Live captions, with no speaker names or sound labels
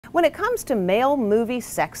When it comes to male movie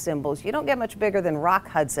sex symbols, you don't get much bigger than Rock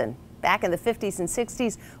Hudson. Back in the 50s and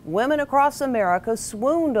 60s, women across America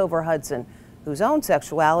swooned over Hudson, whose own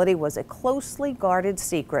sexuality was a closely guarded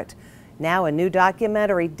secret. Now a new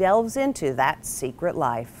documentary delves into that secret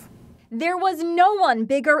life. There was no one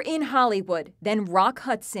bigger in Hollywood than Rock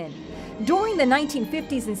Hudson. During the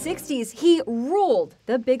 1950s and 60s, he ruled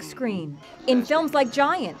the big screen in films like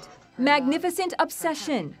Giant, Magnificent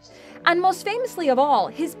Obsession, and most famously of all,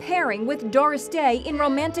 his pairing with Doris Day in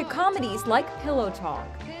romantic comedies like Pillow Talk.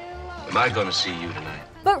 Am I going to see you tonight?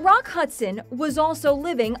 But Rock Hudson was also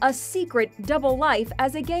living a secret double life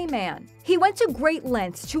as a gay man. He went to great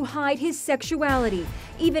lengths to hide his sexuality,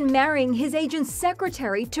 even marrying his agent's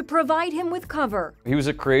secretary to provide him with cover. He was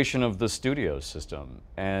a creation of the studio system,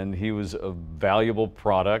 and he was a valuable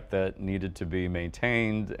product that needed to be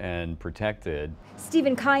maintained and protected.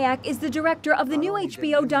 Stephen Kayak is the director of the new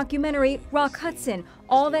HBO documentary Rock Hudson,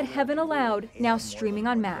 All That Heaven Allowed, now streaming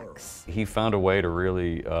on Max. He found a way to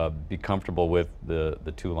really be comfortable with the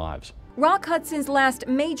two lives. Rock Hudson's last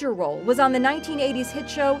major role was on the 1980s hit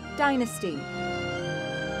show Dynasty.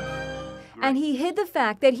 And he hid the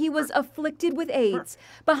fact that he was afflicted with AIDS.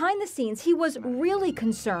 Behind the scenes, he was really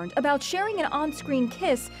concerned about sharing an on-screen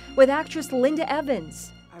kiss with actress Linda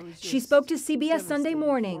Evans. She spoke to CBS Sunday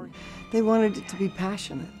Morning. They wanted it to be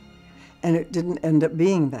passionate, and it didn't end up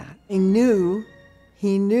being that. He knew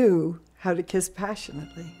how to kiss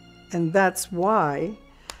passionately, and that's why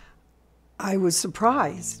I was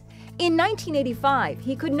surprised. In 1985,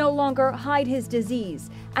 he could no longer hide his disease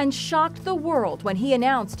and shocked the world when he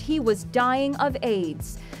announced he was dying of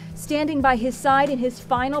AIDS. Standing by his side in his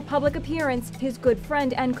final public appearance, his good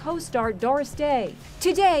friend and co-star Doris Day.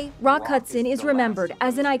 Today, Rock Hudson is remembered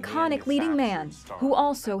as an iconic leading man who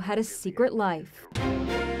also had a secret life.